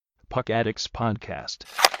Puck Addicts podcast.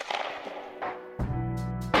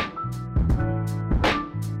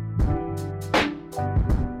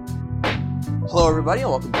 Hello, everybody, and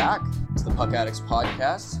welcome back to the Puck Addicts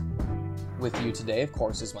podcast. With you today, of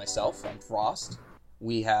course, is myself. I'm Frost.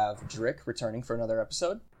 We have Drick returning for another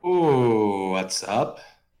episode. Ooh, what's up?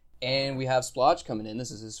 And we have Splodge coming in.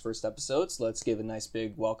 This is his first episode, so let's give a nice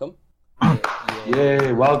big welcome.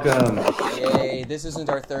 Yay, welcome. Yay, this isn't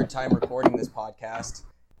our third time recording this podcast.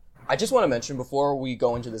 I just want to mention before we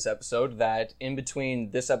go into this episode that in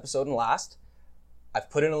between this episode and last, I've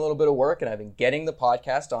put in a little bit of work and I've been getting the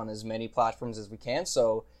podcast on as many platforms as we can.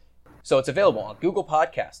 So it's available on Google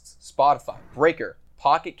Podcasts, Spotify, Breaker,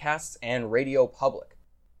 Pocket Casts, and Radio Public.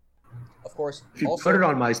 Of course, if you put it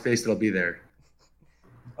on MySpace, it'll be there.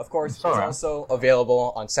 Of course, it's also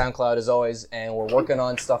available on SoundCloud as always, and we're working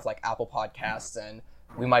on stuff like Apple Podcasts, and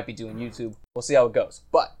we might be doing YouTube. We'll see how it goes.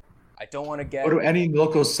 But I don't want to get... Go to any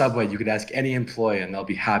local Subway. You could ask any employee, and they'll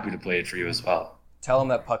be happy to play it for you as well. Tell them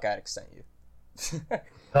that Puck Addicts sent you.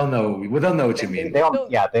 They'll know. They'll know what you mean. They know.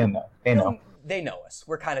 They know us.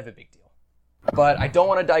 We're kind of a big deal. But I don't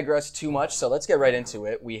want to digress too much, so let's get right into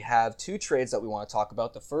it. We have two trades that we want to talk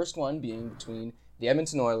about. The first one being between the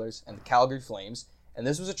Edmonton Oilers and the Calgary Flames. And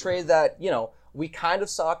this was a trade that, we kind of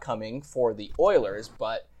saw coming for the Oilers,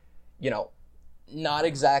 but, not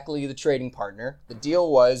exactly the trading partner. The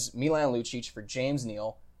deal was Milan Lucic for James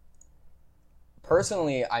Neal.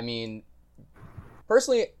 Personally,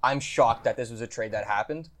 I'm shocked that this was a trade that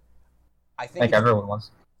happened. I think like everyone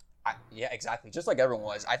was. Yeah, exactly. Just like everyone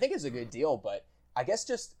was. I think it's a good deal, but I guess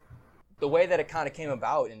just the way that it kind of came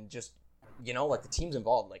about and just, like the teams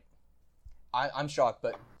involved, I'm shocked.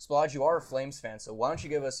 But Splodge, you are a Flames fan, so why don't you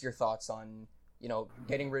give us your thoughts on,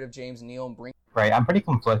 getting rid of James Neal and bring... Right, I'm pretty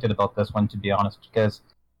conflicted about this one, to be honest, because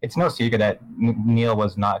it's no secret that Neal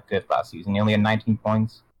was not good last season. He only had 19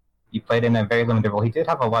 points. He played in a very limited role. He did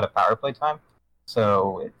have a lot of power play time,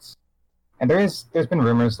 so it's... And there's been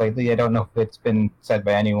rumors lately, I don't know if it's been said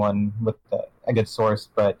by anyone with a good source,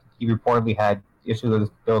 but he reportedly had issues with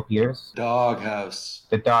Bill Peters. Doghouse.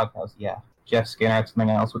 The doghouse, yeah. Jeff Skinner, something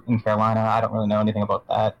else in Carolina. I don't really know anything about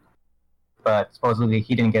that. But supposedly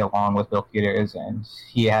he didn't get along with Bill Peters, and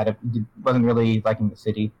he wasn't really liking the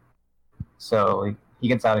city. So he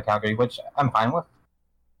gets out of Calgary, which I'm fine with.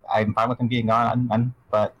 I'm fine with him being gone,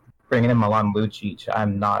 but bringing in Milan Lucic,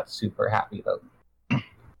 I'm not super happy about.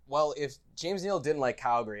 Well, if James Neal didn't like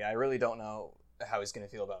Calgary, I really don't know how he's going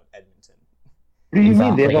to feel about Edmonton. What do you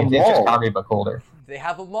mean? They have a mall. It's just Calgary, but colder. They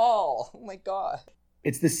have a mall. Oh, my God.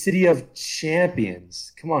 It's the city of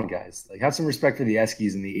champions. Come on, guys. Have some respect for the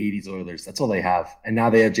Eskies and the 80s Oilers. That's all they have. And now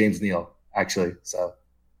they have James Neal, actually. So,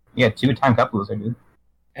 yeah, 2-time cup loser, dude.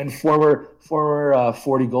 And former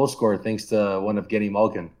 40-goal scorer thanks to one of Genny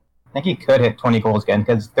Malkin. I think he could hit 20 goals again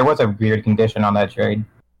because there was a weird condition on that trade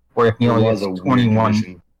where if Neal hits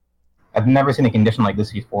 21... I've never seen a condition like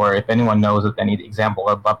this before. If anyone knows of any example,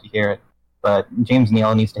 I'd love to hear it. But James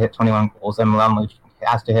Neal needs to hit 21 goals, and Milan Lucic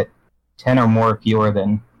has to hit 10 or more fewer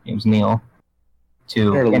than James Neal.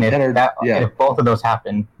 If both of those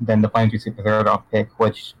happen, then the Flames receive a third-round pick,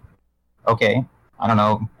 which, okay, I don't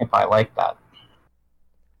know if I like that.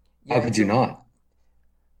 Yeah, how could you not?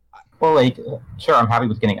 Well, sure, I'm happy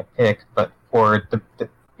with getting a pick, but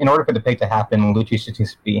in order for the pick to happen, Lucic should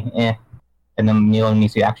just be and then Neal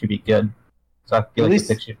needs to actually be good. So I feel like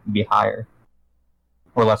the pick should be higher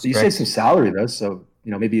or less. So you save some salary though, so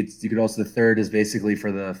maybe you could also the third is basically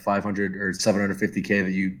for the 500 or 750K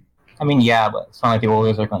that you. I mean, yeah, but it's not like the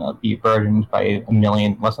Oilers are going to be burdened by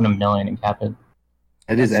less than $1 million in cap hit.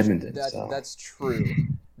 It is Edmonton. That's true.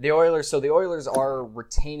 The Oilers are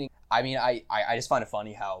retaining. I mean, I just find it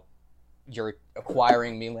funny how you're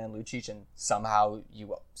acquiring Milan Lucic and somehow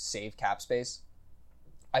you save cap space.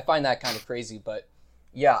 I find that kind of crazy, but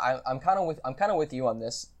yeah, I'm kind of with you on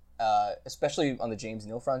this, especially on the James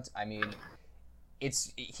Neal front. I mean,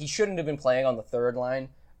 he shouldn't have been playing on the third line.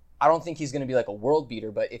 I don't think he's going to be like a world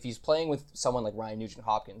beater, but if he's playing with someone like Ryan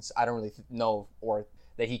Nugent-Hopkins, I don't really know or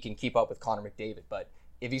that he can keep up with Connor McDavid. But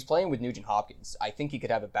if he's playing with Nugent-Hopkins, I think he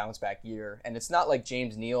could have a bounce back year. And it's not like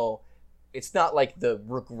James Neal. It's not like the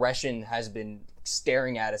regression has been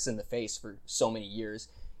staring at us in the face for so many years.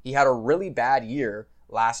 He had a really bad year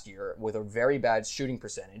last year with a very bad shooting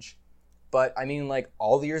percentage. But, I mean,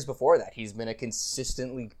 all the years before that, he's been a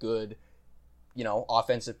consistently good,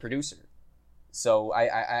 offensive producer. So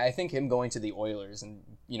I think him going to the Oilers and,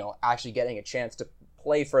 actually getting a chance to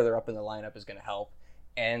play further up in the lineup is going to help.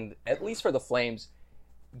 And at least for the Flames,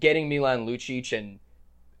 getting Milan Lucic and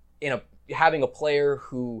having a player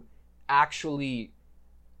who actually,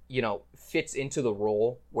 fits into the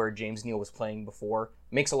role where James Neal was playing before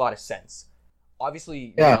makes a lot of sense.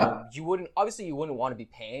 Obviously, you wouldn't want to be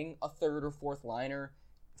paying a third or fourth liner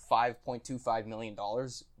 $5.25 million,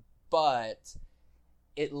 but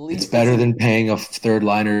at least it's better than paying a third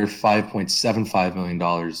liner $5.75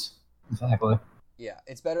 million. Exactly. Yeah,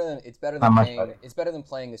 it's better than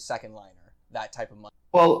playing a second liner, that type of money.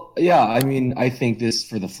 Well, yeah, I mean, I think this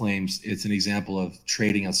for the Flames, it's an example of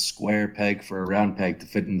trading a square peg for a round peg to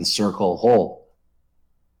fit in the circle hole.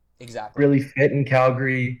 Exactly. Really fit in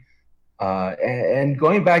Calgary. And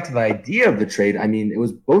going back to the idea of the trade, I mean, it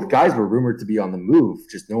was both guys were rumored to be on the move,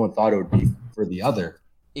 just no one thought it would be for the other.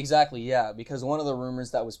 Exactly, yeah, because one of the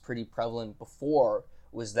rumors that was pretty prevalent before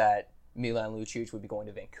was that Milan Lucic would be going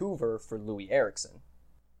to Vancouver for Louis Eriksson.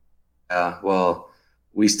 Yeah, well,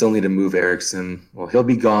 we still need to move Eriksson. Well, he'll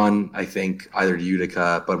be gone, I think, either to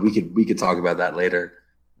Utica, but we could talk about that later.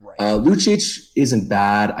 Right. Lucic isn't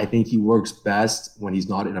bad. I think he works best when he's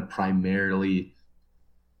not in a primary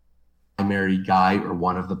guy or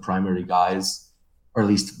one of the primary guys, or at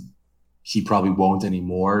least he probably won't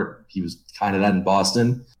anymore. He was kind of that in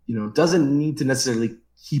Boston. Doesn't need to necessarily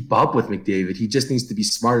keep up with McDavid. He just needs to be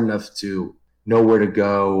smart enough to know where to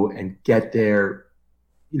go and get there,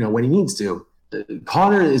 when he needs to.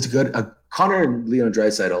 Connor is good. Connor and Leon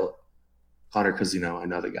Draisaitl. Connor, because I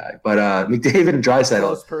know the guy, but McDavid and Draisaitl.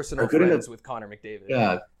 Close personal friends with Connor McDavid.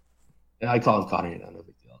 Yeah, I call him Connor. No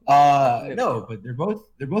big deal. No, but they're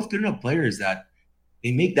both good enough players that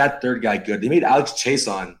they make that third guy good. They made Alex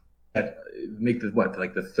Chiasson make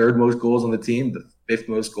the third most goals on the team, the fifth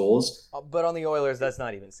most goals. But on the Oilers, that's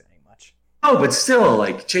not even saying much. Oh, but still,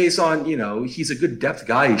 Chiasson, he's a good depth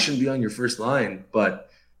guy. He shouldn't be on your first line, but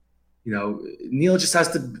Neal just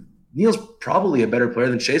has to. Neal's probably a better player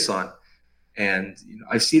than Chiasson, and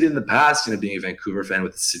I've seen it in the past. Being a Vancouver fan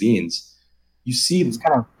with the Sedins, you see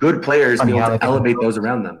kind of good players be able to elevate those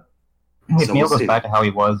around them. If Neal goes back to how he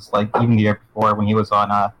was, even the year before when he was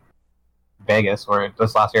on Vegas, or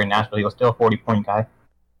this last year in Nashville, he was still a 40-point guy.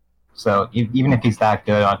 So even if he's that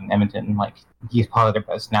good on Edmonton, he's probably their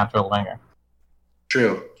best natural winger.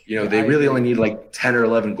 True. They really only need 10 or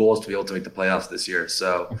 11 goals to be able to make the playoffs this year.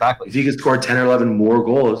 So exactly. If he could score 10 or 11 more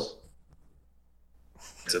goals,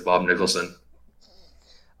 it's a Bob Nicholson.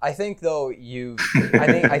 I think though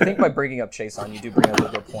I think by bringing up Chiasson, you do bring up a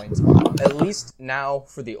good point. At least now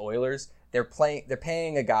for the Oilers, they're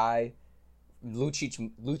paying a guy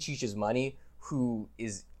Lucic's money who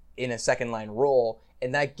is in a second line role,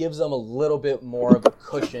 and that gives them a little bit more of a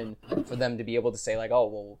cushion for them to be able to say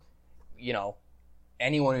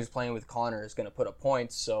anyone who's playing with Connor is going to put up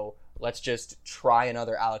points, so let's just try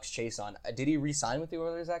another Alex Chiasson. Did he re-sign with the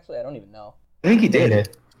Oilers, actually? I don't even know. I think he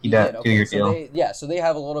did. He did. Okay. 2-year deal. So they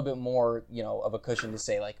have a little bit more, of a cushion to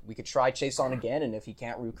say, we could try Chiasson again, and if he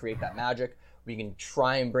can't recreate that magic, we can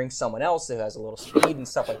try and bring someone else who has a little speed and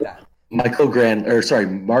stuff like that. Marcus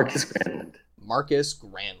Granlund. Marcus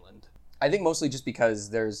Granlund. I think mostly just because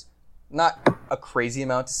there's not a crazy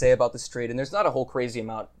amount to say about this trade, and there's not a whole crazy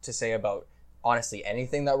amount to say about honestly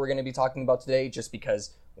anything that we're going to be talking about today, just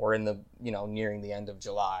because we're in the nearing the end of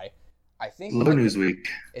July. I think slow news week.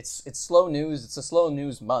 It's slow news. It's a slow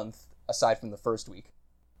news month aside from the first week.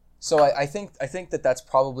 So I think that's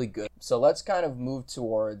probably good. So let's kind of move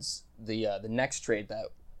towards the next trade that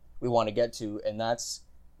we want to get to, and that's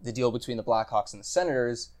the deal between the Blackhawks and the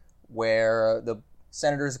Senators, where the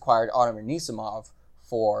Senators acquired Artem Anisimov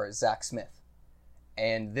for Zach Smith.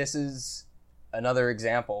 And this is another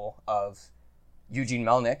example of Eugene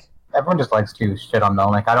Melnyk. Everyone just likes to shit on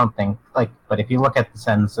Melnyk. I don't think, but if you look at the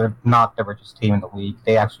Sens, they're not the richest team in the league.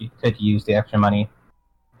 They actually could use the extra money.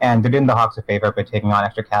 And they're doing the Hawks a favor by taking on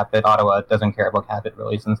extra cap hit. Ottawa doesn't care about cap hit,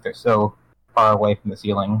 really, since they're so far away from the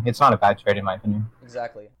ceiling. It's not a bad trade, in my opinion.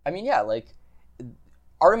 Exactly. I mean, yeah,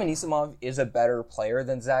 Artem Anisimov is a better player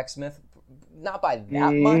than Zach Smith. Not by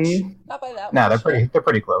that much. Not by that much. No, they're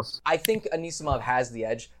pretty close. I think Anisimov has the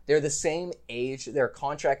edge. They're the same age. Their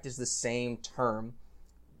contract is the same term.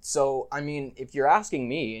 So, I mean, if you're asking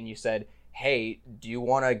me and you said, hey, do you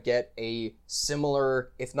want to get a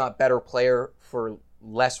similar, if not better player for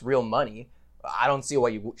less real money, I don't see why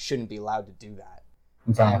you shouldn't be allowed to do that.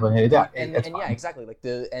 Exactly. Yeah, exactly.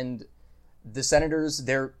 The Senators,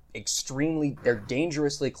 they're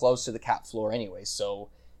dangerously close to the cap floor anyway, so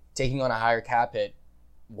taking on a higher cap hit,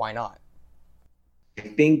 why not? I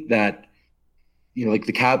think that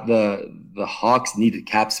the Hawks needed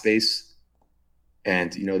cap space,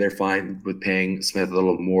 and they're fine with paying Smith a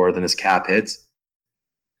little more than his cap hits.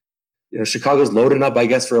 Chicago's loading up, I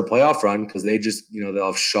guess, for a playoff run because they just they'll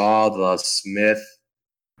have Shaw, they'll have Smith,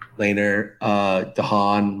 Laner,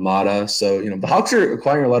 Dahan, Mata. So, the Hawks are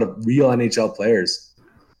acquiring a lot of real NHL players.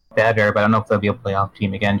 Better, but I don't know if they'll be a playoff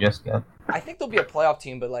team again just yet. I think they'll be a playoff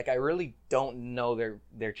team, but I really don't know their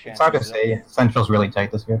chances. It's hard to say. Central's really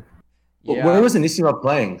tight this year. Yeah. Where was Anisimov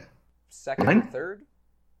playing? Second or third?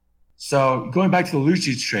 So going back to the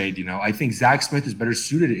Lucic trade, I think Zach Smith is better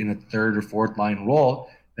suited in a third or fourth line role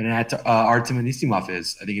than Artem Anisimov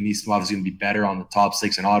is. I think Anisimov is going to be better on the top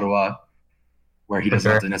six in Ottawa, where he doesn't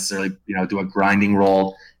have to necessarily, do a grinding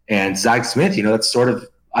role. And Zach Smith, that's sort of,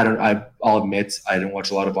 I'll admit, I didn't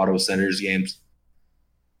watch a lot of Ottawa Senators games.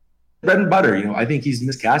 Bread and butter, I think he's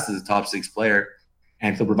miscast as a top six player,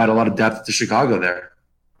 and he'll provide a lot of depth to Chicago there.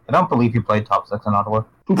 I don't believe he played top six in Ottawa.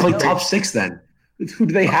 Who played top six then? Who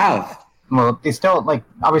do they have? Well, they still,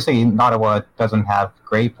 obviously Ottawa doesn't have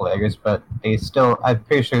great players, but they still, I'm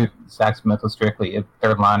pretty sure Zach Smith was strictly a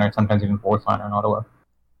third liner, sometimes even fourth liner in Ottawa.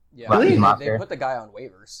 Yeah, really? They put the guy on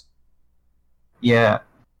waivers. Yeah.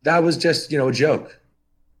 That was just, a joke.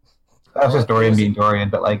 That was just Dorian being Dorian,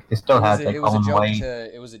 but they still had Colin White.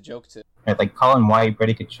 It was a joke to. Right, Colin White,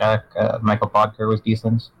 Brady Tkachuk, Michael Bodker was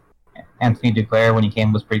decent. Anthony Duclair, when he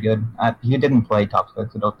came, was pretty good. He didn't play top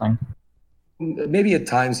six, I don't think. Maybe at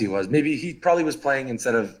times he was. Maybe he probably was playing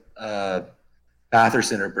instead of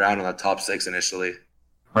Batherson or Brown on that top six initially.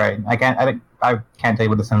 Right. I can't tell you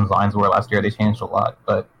what the Sens lines were last year. They changed a lot,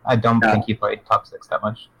 but I don't think he played top six that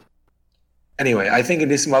much. Anyway, I think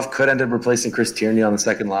Anisimov could end up replacing Chris Tierney on the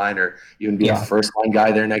second line, or even be a first line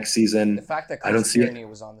guy there next season. The fact that Chris Tierney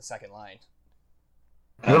was on the second line.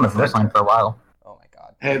 He was on the first line for a while. Oh my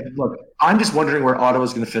God. Hey, look, I'm just wondering where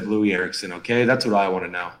Ottawa's going to fit Louis Eriksson. Okay, that's what I want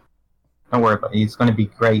to know. Don't worry about it. He's going to be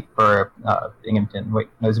great for Binghamton. Wait,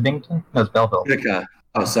 no, is it Binghamton? No, it's Belleville.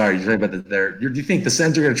 Oh, sorry. You're talking about there. Do you think the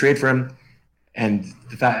Sens are going to trade for him and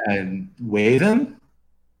waive him?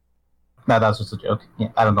 No, that was just a joke. Yeah,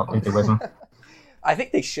 I don't think they waive him. I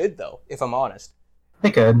think they should, though, if I'm honest.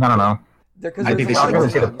 They could. I don't know. I think they should. I don't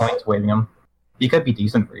really see the point to waiving him. He could be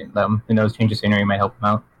decent for them. Who knows? Change of scenery might help him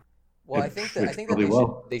out. Well, I think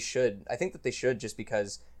that they should. I think that they should just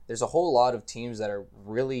because there's a whole lot of teams that are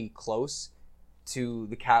really close to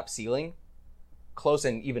the cap ceiling, close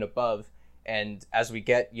and even above. And as we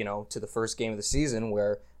get, to the first game of the season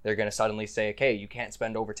where they're going to suddenly say, okay, you can't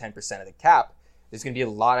spend over 10% of the cap, there's going to be a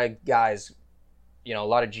lot of guys, a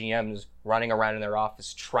lot of GMs running around in their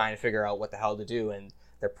office trying to figure out what the hell to do, and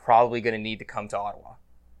they're probably going to need to come to Ottawa.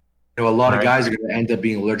 A lot of guys are going to end up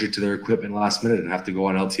being allergic to their equipment last minute and have to go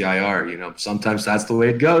on LTIR. Sometimes that's the way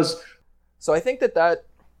it goes. So I think that,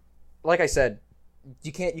 like I said,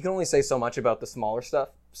 you can only say so much about the smaller stuff.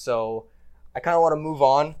 So I kind of want to move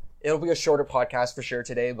on. It'll be a shorter podcast for sure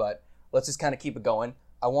today, but let's just kind of keep it going.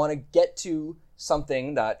 I want to get to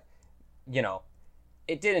something that,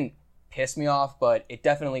 it didn't piss me off, but it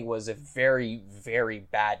definitely was a very, very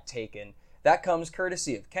bad take. And that comes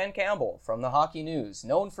courtesy of Ken Campbell from the Hockey News,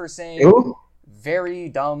 known for saying very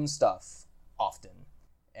dumb stuff often.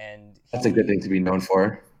 And that's a good thing to be known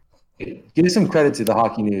for. Give some credit to the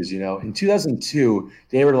Hockey News. In 2002,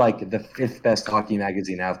 they were the fifth best hockey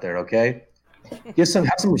magazine out there. Okay, have some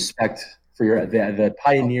respect for the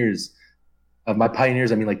pioneers. By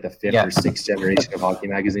pioneers, I mean the fifth or sixth generation of hockey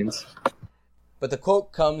magazines. But the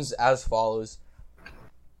quote comes as follows,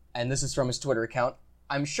 and this is from his Twitter account.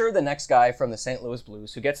 I'm sure the next guy from the St. Louis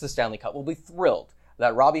Blues who gets the Stanley Cup will be thrilled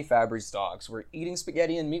that Robbie Fabry's dogs were eating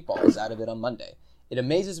spaghetti and meatballs out of it on Monday. It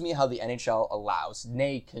amazes me how the NHL allows,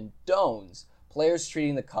 nay, condones, players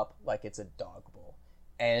treating the cup like it's a dog bowl.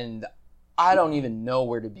 And I don't even know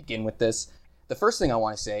where to begin with this. The first thing I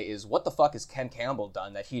want to say is, what the fuck has Ken Campbell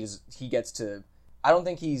done that he gets to... I don't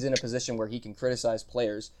think he's in a position where he can criticize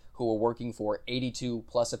players who are working for 82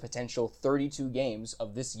 plus a potential 32 games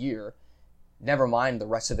of this year, never mind the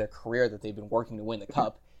rest of their career that they've been working to win the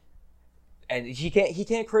cup. And he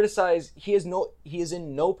can't criticize, he is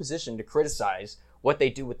in no position to criticize what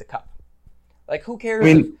they do with the cup. Who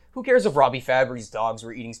cares who cares if Robbie Fabry's dogs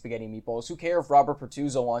were eating spaghetti and meatballs? Who cares if Robert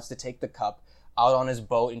Pertuzzo wants to take the cup out on his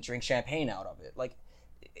boat and drink champagne out of it?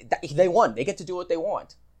 They won. They get to do what they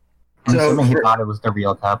want. I'm assuming he thought it was the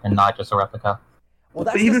real cup and not just a replica. Well,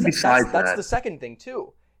 that's the second thing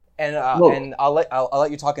too. And I'll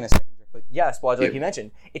let you talk in a second. But yes, Splodge, like you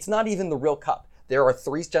mentioned, it's not even the real cup. There are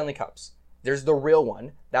 3 Stanley Cups. There's the real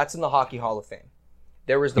one. That's in the Hockey Hall of Fame.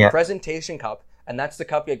 There is the presentation cup, and that's the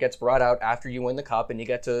cup that gets brought out after you win the cup, and you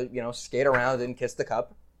get to, skate around and kiss the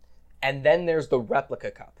cup. And then there's the replica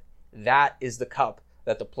cup. That is the cup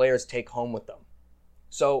that the players take home with them.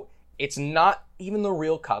 So it's not even the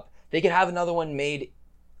real cup. They can have another one made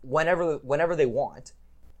whenever they want.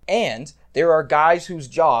 And there are guys whose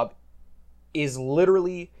job is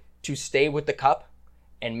literally to stay with the cup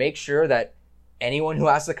and make sure that anyone who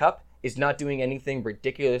has the cup is not doing anything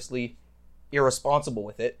ridiculously irresponsible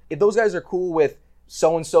with it. If those guys are cool with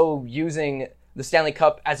so-and-so using the Stanley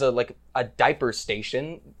Cup as a diaper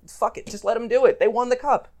station, fuck it, just let them do it. They won the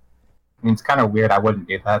cup. I mean, it's kind of weird. I wouldn't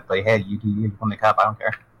do that. Like, hey, you won the cup. I don't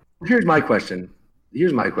care. Here's my question. Do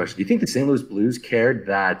you think the St. Louis Blues cared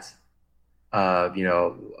that,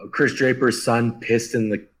 Chris Draper's son pissed in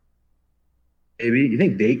the baby? You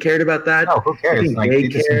think they cared about that? No, who cares? You think Like, they they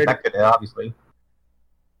disinfected it, obviously.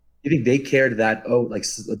 You think they cared that,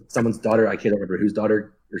 someone's daughter, I can't remember whose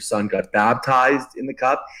daughter or son got baptized in the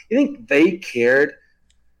cup? You think they cared?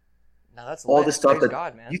 No, that's all the stuff Praise that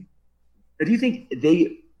God, man. Do you think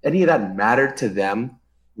any of that mattered to them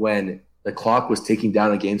when the clock was ticking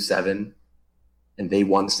down in Game 7 and they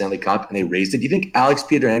won the Stanley Cup and they raised it? Do you think Alex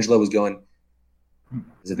Pietrangelo was going, I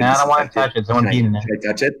don't want to touch it. Someone beating it. Should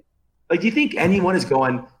I touch it? Like, do you think anyone is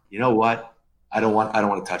going, you know what? I don't want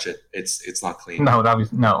to touch it. It's not clean. No,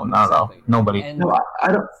 obviously, no, not at all. Nobody. And No, I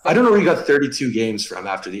don't know where you got 32 games from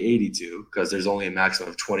after the 82, because there's only a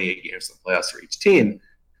maximum of 28 games in the playoffs for each team.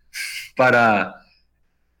 But I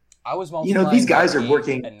was these guys are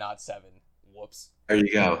working, and not 7. Whoops. There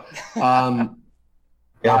you go. I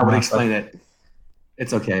would explain it.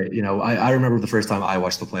 It's okay. I remember the first time I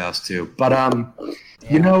watched the playoffs too. But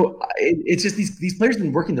it's just these players have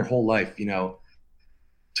been working their whole life,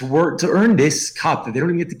 to earn this cup that they don't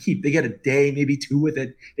even get to keep. They get a day, maybe 2 with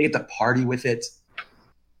it. They get to party with it,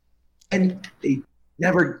 and they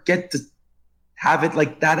never get to have it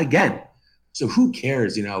like that again. So who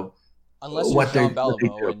cares? Unless you're John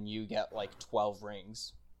Bellamo and you get 12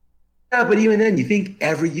 rings. Yeah, but even then, you think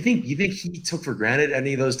he took for granted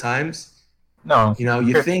any of those times? No.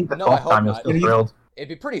 You think no, I hope not. Thrilled. It'd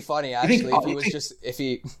be pretty funny actually if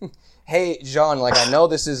he hey John, I know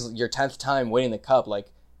this is your 10th time winning the cup,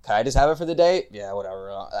 can I just have it for the day? Yeah,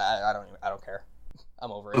 whatever. I don't care.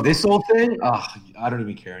 I'm over it. This whole thing, I don't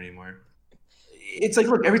even care anymore. It's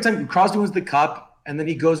look, every time Crosby wins the cup, and then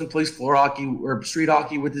he goes and plays floor hockey or street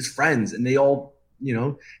hockey with his friends, and they all,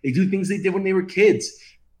 they do things they did when they were kids,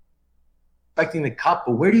 expecting the cup.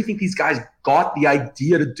 But where do you think these guys got the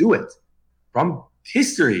idea to do it? From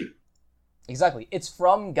history. Exactly. It's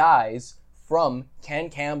from guys from Ken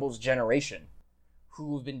Campbell's generation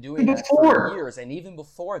who've been doing that for years, and even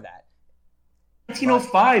before that.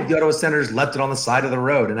 1905, the Ottawa Senators left it on the side of the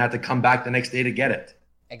road and had to come back the next day to get it.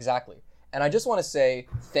 Exactly. And I just want to say,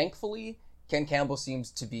 thankfully, Ken Campbell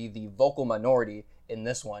seems to be the vocal minority in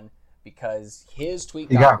this one, because his tweet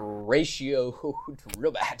got ratioed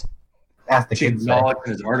real bad. That's the kid in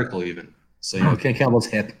his article even. So Ken Campbell's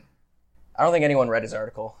hip. I don't think anyone read his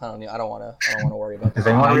article. I don't want to worry about that. Does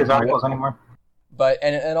anyone read his articles anymore? But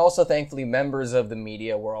and also thankfully members of the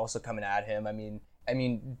media were also coming at him. I mean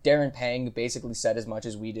Darren Pang basically said as much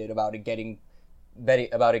as we did about it getting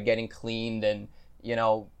cleaned, and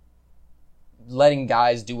letting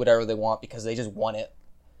guys do whatever they want because they just want it.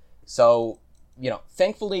 So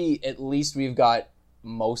thankfully at least we've got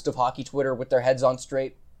most of hockey Twitter with their heads on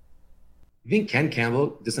straight. You think Ken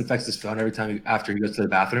Campbell disinfects his phone every time after he goes to the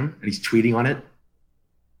bathroom and he's tweeting on it?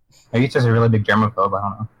 Maybe he's just a really big germaphobe. I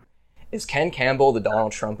don't know. Is Ken Campbell the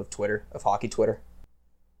Donald Trump of hockey Twitter?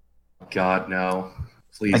 God, no.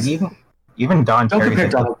 Please. Even Don Cherry's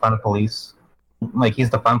the fun police. He's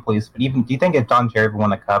the fun police. But do you think if Don Cherry won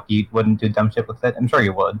the cup, he wouldn't do dumb shit with it? I'm sure he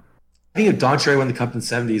would. I think if Don Cherry won the cup in the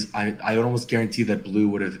 70s, I would almost guarantee that Blue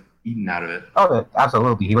would have eaten out of it. Oh,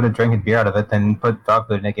 absolutely. He would have drank his beer out of it, then put dog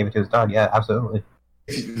food in it, gave it to his dog. Yeah, absolutely.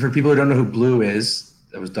 For people who don't know who Blue is,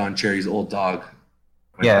 that was Don Cherry's old dog.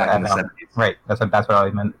 Yeah, in the 70s. Right. That's what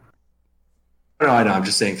I meant. No, I know. I'm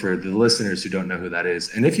just saying for the listeners who don't know who that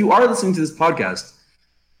is. And if you are listening to this podcast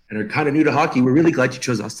and are kind of new to hockey, we're really glad you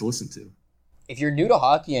chose us to listen to. If you're new to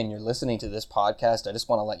hockey and you're listening to this podcast, I just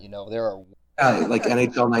want to let you know there are...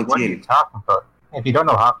 NHL 19. What are you talking about? If you don't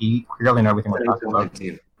know hockey, you clearly know everything we're talking about.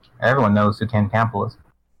 19. Everyone knows who Ken Campbell is.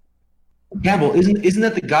 Campbell, isn't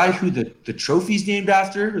that the guy who the trophy's named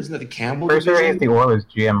after? Isn't that the Campbell? Pretty sure he's the Oilers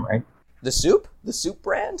GM, right? The soup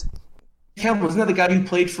brand? Campbell, isn't that the guy who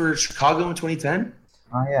played for Chicago in 2010?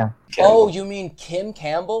 Oh, yeah. Campbell. Oh, you mean Kim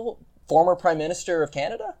Campbell, former Prime Minister of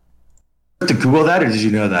Canada? To Google that, or did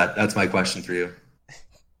you know that? That's my question for you.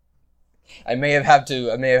 I may have had to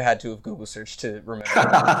have Google searched to remember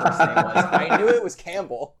what the first name was. I knew it was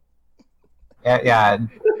Campbell. Yeah.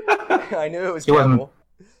 I knew it was Campbell.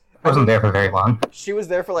 Wasn't there for very long. She was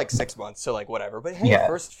there for 6 months, so whatever. But hey,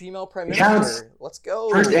 First female Prime Minister. Counts. Let's go.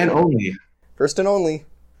 First and only. First and only.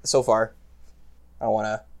 So far. I don't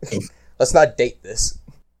want to... Let's not date this.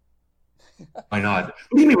 Why not? What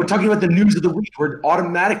do you mean? We're talking about the news of the week. We're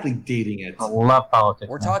automatically dating it. I love politics.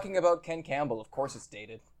 We're man. talking about Ken Campbell. Of course, it's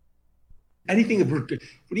dated. Anything. What do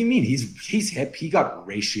you mean? He's hip. He got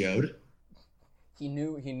ratioed. He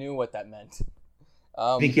knew what that meant.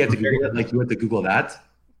 I think he had to Google it. Like you had to Google that.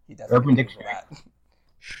 He definitely Urban did Dictionary. that.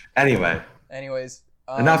 Anyway, Anyways,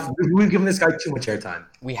 enough. We've given this guy too much airtime.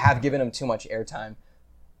 we have given him too much airtime.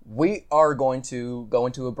 We are going to go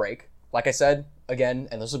into a break. Like I said, again,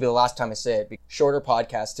 and this will be the last time I say it, shorter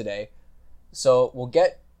podcast today. So we'll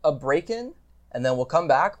get a break in, and then we'll come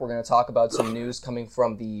back. We're going to talk about some news coming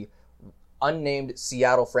from the unnamed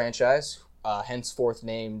Seattle franchise, henceforth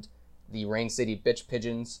named the Rain City Bitch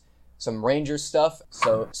Pigeons, some Rangers stuff.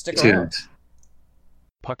 So stick around.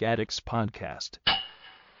 Puck Addicts Podcast.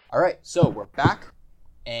 All right, so we're back,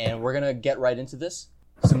 and we're going to get right into this.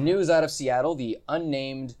 Some news out of Seattle, the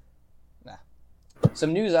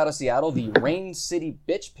Rain City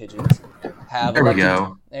Bitch Pigeons have There we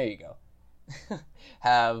go. There you go.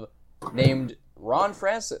 Have named Ron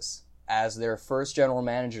Francis as their first general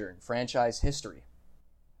manager in franchise history.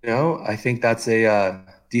 I think that's a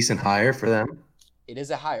decent hire for them. It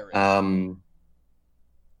is a hire. I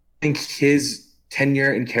think his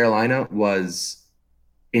tenure in Carolina was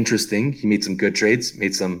interesting. He made some good trades,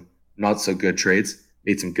 made some not so good trades,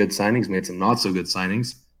 made some good signings, made some not so good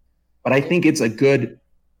signings. But I think it's a good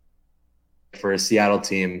for a Seattle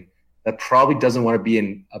team that probably doesn't want to be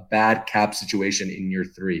in a bad cap situation in year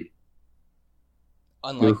 3.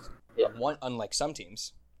 Unlike some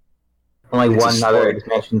teams. Only It's a one other sport.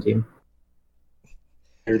 expansion team.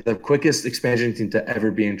 They're the quickest expansion team to ever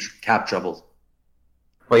be in cap trouble.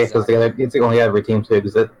 Well, yeah, because it's the only other team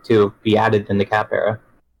to be added in the cap era.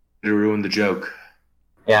 To ruin the joke.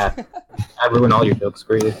 Yeah, I ruin all your jokes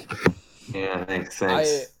for you. Yeah, thanks.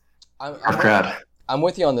 I'm Crap. I'm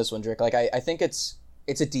with you on this one, Drake. Like I think it's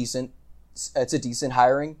a decent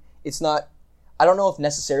hiring. It's not. I don't know if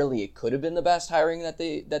necessarily it could have been the best hiring that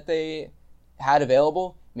they had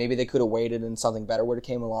available. Maybe they could have waited and something better would have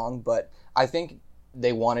came along. But I think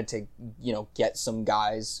they wanted to, get some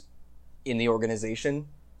guys in the organization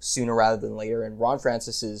sooner rather than later. And Ron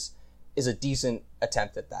Francis is a decent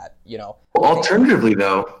attempt at that. Alternatively,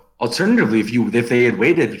 if they had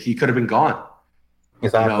waited, he could have been gone.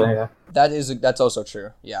 Exactly. Yeah. That's also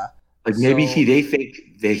true. Yeah. Like maybe they think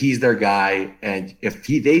that he's their guy, and if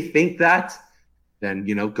they think that, then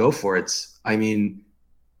go for it. I mean,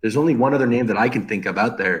 there's only one other name that I can think of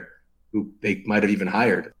out there who they might have even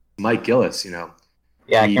hired, Mike Gillis.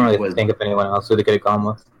 Yeah, I can't really think of anyone else who they could have gone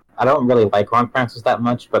with. I don't really like Ron Francis that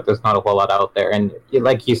much, but there's not a whole lot out there. And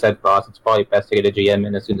like you said, Ross, it's probably best to get a GM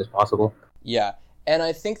in as soon as possible. Yeah, and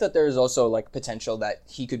I think that there's also potential that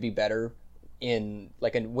he could be better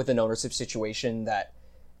with an ownership situation that,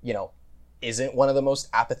 isn't one of the most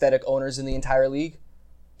apathetic owners in the entire league.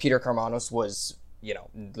 Peter Karmanos was,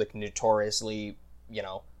 notoriously,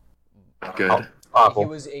 Good. Awful. He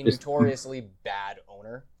was a notoriously bad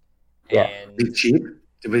owner. Yeah. And He's cheap.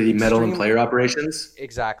 With the meddle in player operations.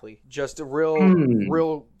 Exactly. Just a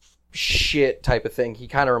real shit type of thing. He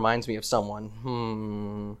kind of reminds me of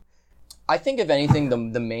someone. I think, if anything,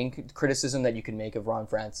 the main criticism that you can make of Ron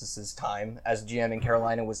Francis's time as GM in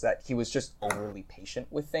Carolina was that he was just overly patient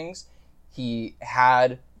with things. He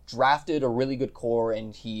had drafted a really good core,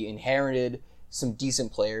 and he inherited some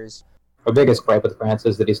decent players. Our biggest gripe with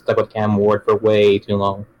Francis is that he stuck with Cam Ward for way too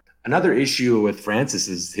long. Another issue with Francis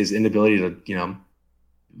is his inability to,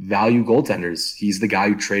 value goaltenders. He's the guy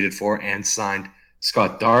who traded for and signed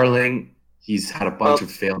Scott Darling. He's had a bunch of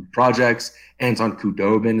failed projects. Anton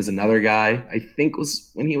Khudobin is another guy, I think was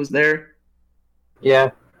when he was there.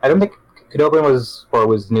 Yeah, I don't think Khudobin was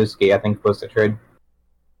Newski, I think was the trade.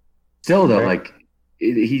 Still though, Right.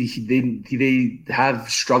 they have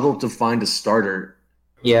struggled to find a starter.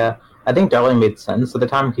 Yeah, I think Darling made sense at the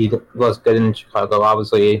time. He was good in Chicago.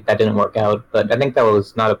 Obviously, that didn't work out, but I think that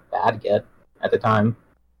was not a bad get at the time.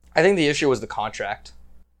 I think the issue was the contract.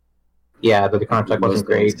 Yeah, but the contract wasn't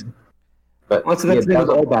great. But Well, so that's the thing with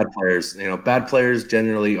was- all bad players. Bad players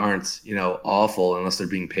generally aren't, awful unless they're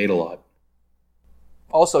being paid a lot.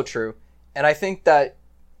 Also true. And I think that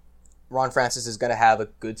Ron Francis is going to have a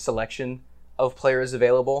good selection of players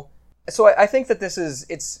available. So I think that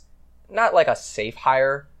it's not like a safe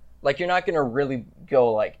hire. You're not going to really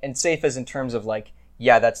go and safe as in terms of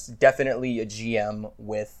that's definitely a GM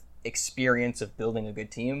with experience of building a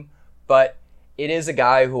good team. But it is a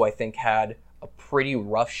guy who I think had a pretty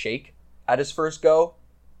rough shake at his first go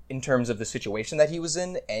in terms of the situation that he was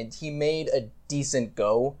in. And he made a decent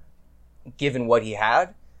go given what he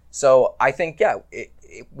had. So I think,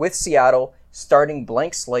 with Seattle starting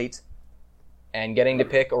blank slate, and getting to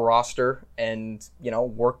pick a roster and,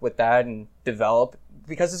 work with that and develop,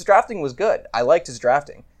 because his drafting was good. I liked his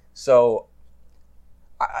drafting. So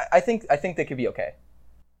I think they could be okay.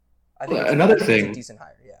 I think Another it's thing, a decent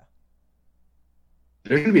hire, yeah.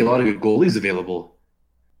 there's going to be a lot of good goalies available.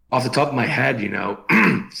 Off the top of my head,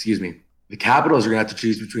 excuse me, the Capitals are going to have to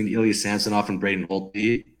choose between Ilya Samsonov and Braden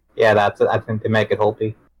Holtby. Yeah, I think they might get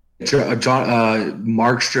Holtby.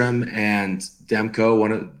 Markstrom and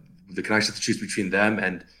Demko, the Canucks have to choose between them,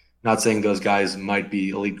 and not saying those guys might be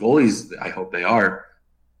elite goalies. I hope they are,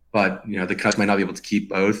 but the Canucks might not be able to keep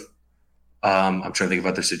both. I'm trying to think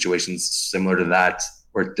about their situations similar to that,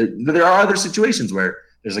 where there are other situations where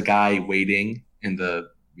there's a guy waiting in the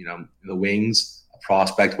in the wings, a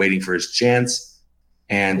prospect waiting for his chance,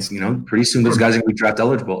 and pretty soon those guys are going to be draft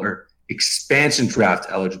eligible or expansion draft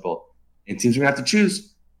eligible, and teams are going to have to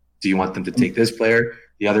choose: do you want them to take this player,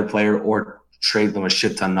 the other player, or trade them a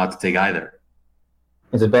shit ton not to take either?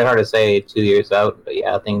 It's a bit hard to say 2 years out, but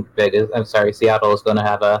yeah, I think Seattle is going to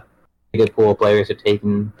have a good pool of players to take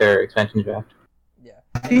in their expansion draft. Yeah,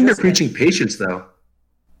 I think you're preaching patience, though.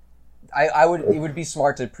 It would be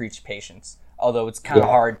smart to preach patience, although it's kind of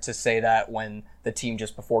hard to say that when the team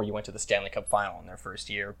just before you went to the Stanley Cup final in their first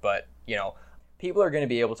year. But people are going to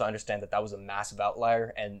be able to understand that was a massive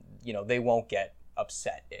outlier, and they won't get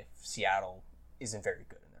upset if Seattle isn't very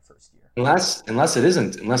good in their first year. Unless it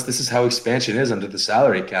isn't, unless this is how expansion is under the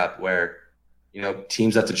salary cap, where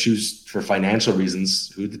teams have to choose for financial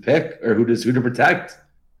reasons who to pick or who to protect.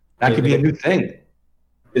 That could be a new thing.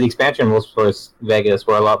 The expansion rules for Vegas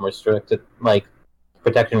were a lot more strict. Like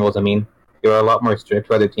protection rules, they were a lot more strict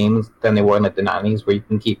for other teams than they were in the 90s, where you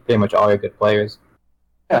can keep pretty much all your good players.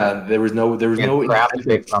 Yeah, there was no crap to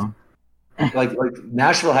pick from. Like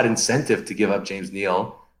Nashville had incentive to give up James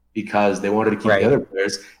Neal because they wanted to keep the other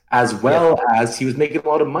players, as well as he was making a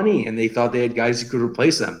lot of money, and they thought they had guys who could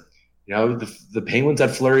replace him. The Penguins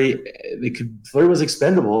had Fleury. Fleury was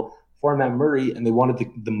expendable for Matt Murray, and they wanted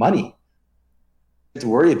the money to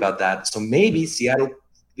worry about that. So maybe Seattle,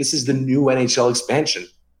 this is the new NHL expansion.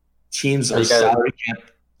 Teams are salary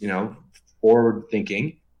cap, forward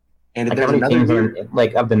thinking. And if there's another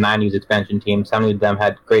teams of the 90s expansion teams, how many of them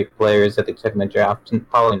had great players that they took in the draft?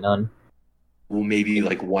 Probably none. Well, maybe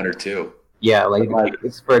like one or two. Yeah,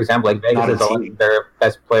 it's, for example, Vegas is all their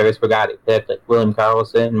best players forgot they picked, like William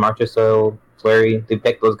Karlsson, Marchessault, Fleury. They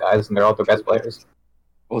picked those guys, and they're all their best players.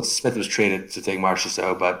 Well, Smith was traded to take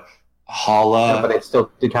Marchessault, but Holla. Yeah, but they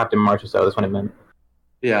still did captain Marchessault. That's what I meant.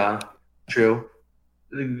 Yeah, true.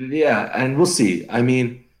 Yeah, and we'll see.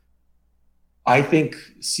 I think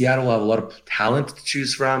Seattle will have a lot of talent to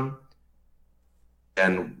choose from,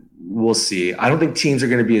 and we'll see. I don't think teams are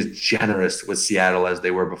going to be as generous with Seattle as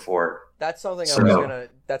they were before. That's something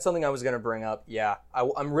I was gonna bring up. Yeah,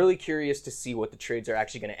 I'm really curious to see what the trades are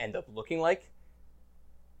actually going to end up looking like.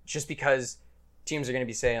 Just because teams are going to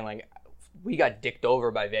be saying we got dicked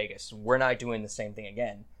over by Vegas, we're not doing the same thing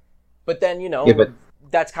again. But then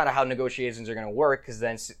that's kind of how negotiations are going to work, because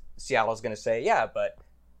then Seattle's going to say, yeah, but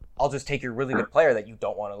I'll just take your really good player that you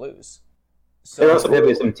don't want to lose. So there also could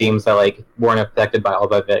be some teams that weren't affected by all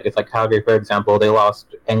of Vegas, like Calgary, for example. They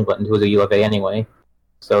lost England, who was a U of A anyway.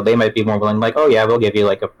 So they might be more willing, we'll give you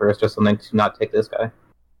a first or something to not take this guy.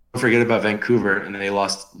 Don't forget about Vancouver, and they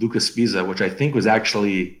lost Lucas Spiza, which I think was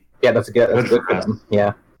actually that's good for them.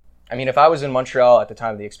 Yeah. If I was in Montreal at the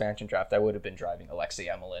time of the expansion draft, I would have been driving Alexei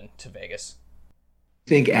Emelin to Vegas.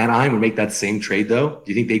 Do you think Anaheim would make that same trade, though?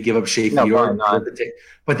 Do you think they'd give up Shea Fior? No,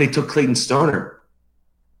 but they took Clayton Stoner.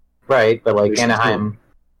 Right, but Anaheim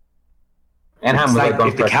was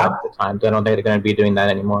going for a cap at the time. So I don't think they're going to be doing that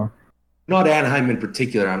anymore. Not Anaheim in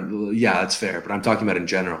particular. That's fair, but I'm talking about in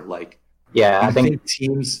general. I think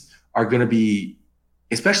teams are going to be,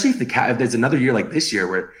 especially if there's another year like this year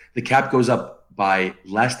where the cap goes up by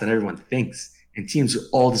less than everyone thinks, and teams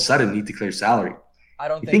all of a sudden need to clear salary. I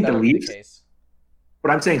don't think that would be the case.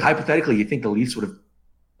 But I'm saying hypothetically, you think the Leafs would have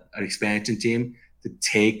an expansion team to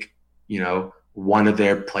take, one of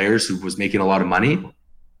their players who was making a lot of money?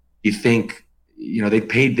 You think, they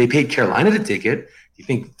paid Carolina to take it. You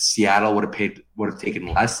think Seattle would have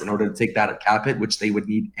taken less in order to take that cap hit, which they would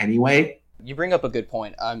need anyway? You bring up a good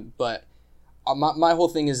point, but my whole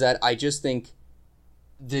thing is that I just think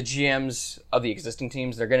the GMs of the existing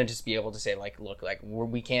teams, they're going to just be able to say, look,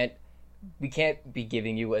 we can't be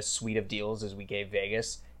giving you as sweet of deals as we gave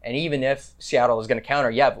Vegas. And even if Seattle is going to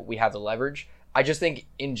counter, but we have the leverage. I just think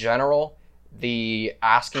in general, the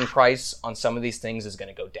asking price on some of these things is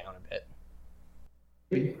going to go down a bit.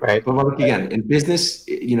 Right. But look, again, in business,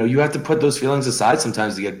 you have to put those feelings aside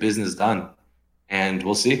sometimes to get business done. And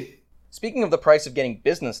we'll see. Speaking of the price of getting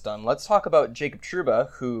business done, let's talk about Jacob Trouba,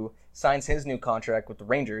 who signs his new contract with the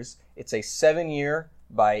Rangers. It's a 7-year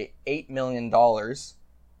by $8 million.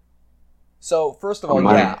 So, first of all,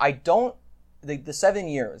 yeah, I don't... The 7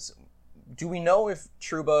 years, do we know if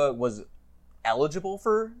Trouba was eligible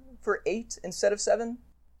for 8 instead of 7?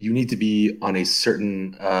 You need to be on a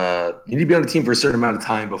certain... you need to be on a team for a certain amount of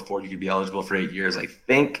time before you can be eligible for 8 years, I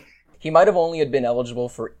think. He might have only been eligible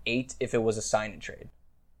for 8 if it was a sign and trade.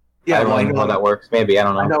 Yeah, I don't know how that works. Maybe, I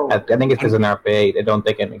don't know. I think it's because in RFA, I don't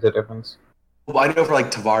think it makes a difference. Well, I know for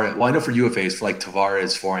like Tavares. Well, I know for UFAs, for like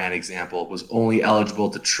Tavares, for an example, was only eligible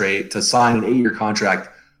to sign an 8-year contract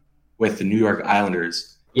with the New York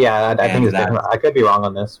Islanders. Yeah, I think it's different. I could be wrong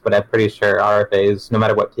on this, but I'm pretty sure RFAs, no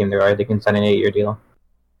matter what team they are, they can sign an 8-year deal.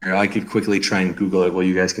 I could quickly try and Google it while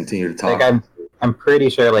you guys continue to talk. Like I'm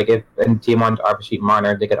pretty sure, like if a team wanted to offer sheet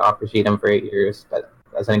Marner, they could offer sheet him for 8 years.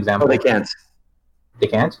 As an example. No, they can't. They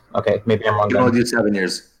can't? Okay, maybe I'm wrong. You can only do 7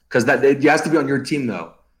 years because it has to be on your team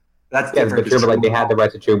though. That's different. But Trouba, like they had the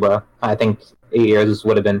right to Trouba. I think 8 years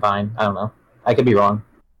would have been fine. I don't know. I could be wrong.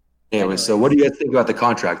 Anyway, so what do you guys think about the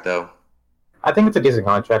contract though? I think it's a decent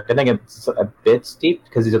contract. I think it's a bit steep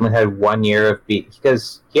because he's only had 1 year of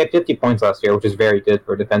because he had 50 points last year, which is very good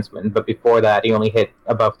for a defenseman. But before that, he only hit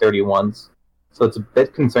above 31s. So it's a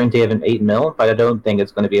bit concerning to have an 8 mil, but I don't think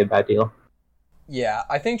it's going to be a bad deal. Yeah,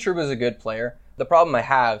 I think Trouba's a good player. The problem I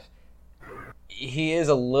have, he is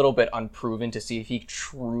a little bit unproven to see if he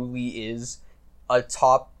truly is a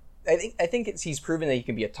top. I think he's proven that he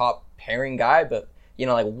can be a top pairing guy, but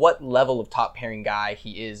like what level of top pairing guy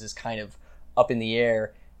he is kind of up in the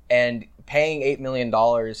air. And paying $8 million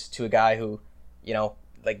to a guy who,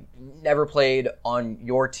 like never played on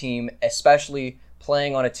your team, especially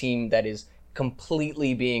playing on a team that is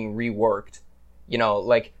completely being reworked.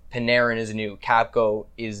 Like Panarin is new, Capco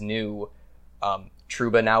is new.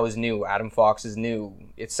 Trouba now is new, Adam Fox is new,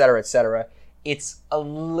 etc., etc. It's a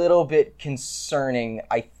little bit concerning.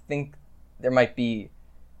 I think there might be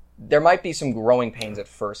some growing pains at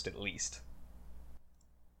first, at least.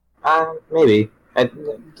 Maybe.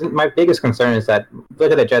 My biggest concern is that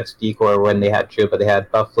look at the Jets decor when they had Trouba. They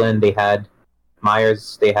had Bufflin, they had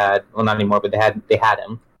Myers, they had not anymore, but they had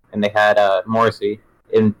him, and they had Morrissey.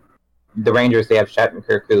 In the Rangers, they have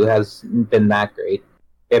Shattenkirk, who has been that great.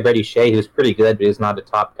 They have Brady Shea, who's pretty good, but he's not a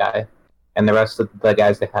top guy. And the rest of the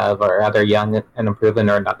guys they have are either young and improving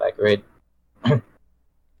or not that great.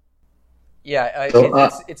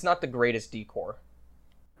 It's not the greatest decor.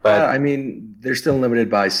 But they're still limited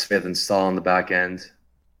by Smith and Stahl on the back end.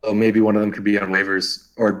 So maybe one of them could be on waivers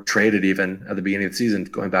or traded even at the beginning of the season,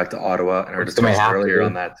 going back to Ottawa and our discussion earlier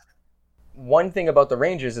on that. One thing about the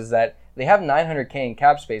Rangers is that they have $900K in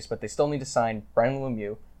cap space, but they still need to sign Brendan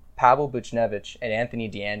Lemieux, Pavel Buchnevich, and Anthony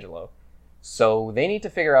DeAngelo. So they need to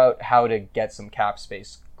figure out how to get some cap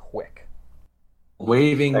space quick.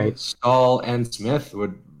 Waiving Stahl and Smith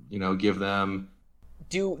would, give them...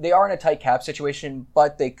 They are in a tight cap situation,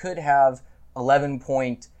 but they could have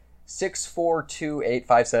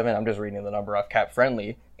 11.642857. I'm just reading the number off Cap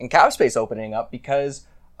Friendly. And cap space opening up because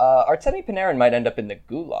Artemi Panarin might end up in the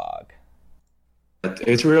gulag.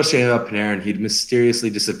 It's a real shame about Panarin. He'd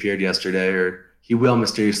mysteriously disappeared yesterday, or he will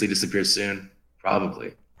mysteriously disappear soon.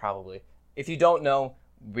 Probably. If you don't know,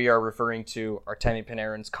 we are referring to Artemi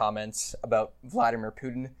Panarin's comments about Vladimir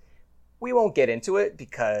Putin. We won't get into it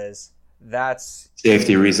because that's...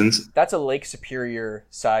 safety reasons. That's a Lake Superior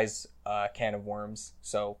size can of worms.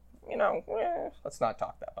 So, let's not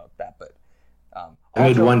talk about that. But I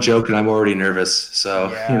made one joke and I'm already nervous. So,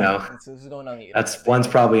 this is going on the internet. That's one's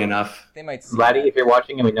probably enough. They might see Vladdy, if you're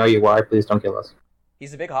watching and we know you are, please don't kill us.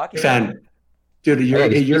 He's a big hockey fan. Dude,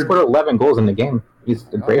 he scored 11 goals in the game. He's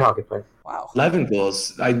a great hockey player. Wow. 11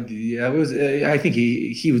 goals. I think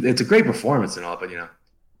he was, it's a great performance and all, but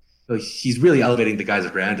he's really elevating the guys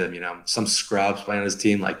around him. Some scrubs playing on his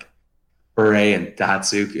team like Bure and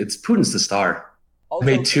Datsuk. It's Putin's the star. I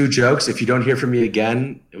made 2 jokes. If you don't hear from me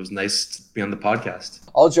again, it was nice to be on the podcast.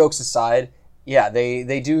 All jokes aside, yeah,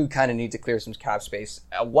 they do kind of need to clear some cap space.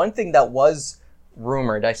 One thing that was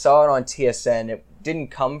rumored, I saw it on TSN. It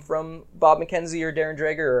didn't come from Bob McKenzie or Darren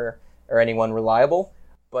Dreger or anyone reliable,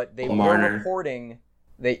 but they were reporting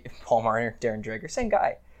Paul Marner, Darren Dreger, same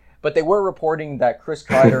guy. But they were reporting that Chris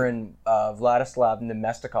Kreider and Vladislav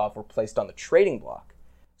Nemestikov were placed on the trading block.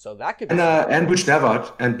 So that could be... And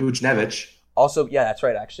Buchnevich. Also, yeah, that's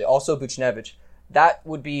right, actually. Also Buchnevich. That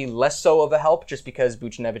would be less so of a help just because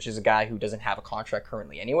Buchnevich is a guy who doesn't have a contract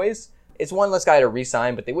currently anyways. It's one less guy to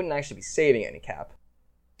re-sign, but they wouldn't actually be saving any cap.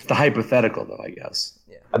 It's the hypothetical, though, I guess.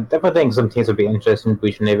 Yeah. I definitely think some teams would be interested in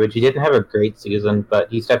Buchnevich. He didn't have a great season,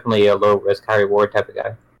 but he's definitely a low-risk, high-reward type of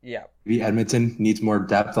guy. Yeah. Maybe Edmonton needs more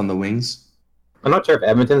depth on the wings. I'm not sure if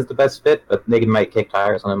Edmonton's the best fit, but they might kick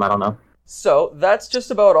tires on him. I don't know. So that's just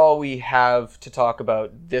about all we have to talk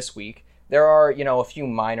about this week. There are, a few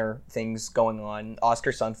minor things going on.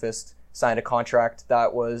 Oscar Sundqvist signed a contract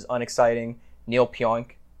that was unexciting. Neil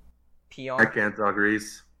Pionk Zach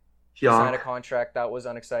Antagris. signed a contract that was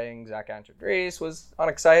unexciting. Zach Antagris was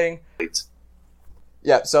unexciting.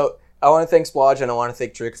 Yeah, so I want to thank Splodge and I want to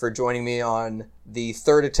thank Drake for joining me on the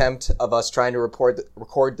third attempt of us trying to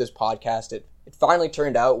record this podcast. It finally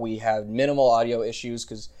turned out we had minimal audio issues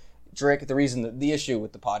because Drake, the issue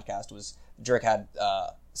with the podcast was Drake had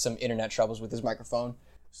some internet troubles with his microphone.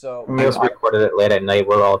 So we also recorded it late at night.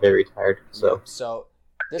 We're all very tired. So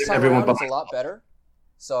this time around it's a lot better.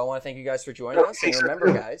 So I want to thank you guys for joining us. And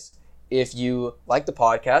remember, guys, if you like the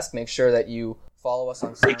podcast, make sure that you follow us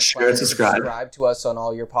on SoundCloud. Subscribe to us on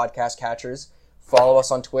all your podcast catchers. Follow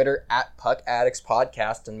us on Twitter at Puck Addicts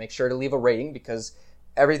Podcast, and make sure to leave a rating because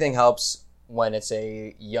everything helps when it's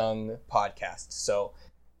a young podcast.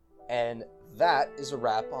 And that is a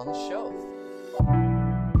wrap on the show.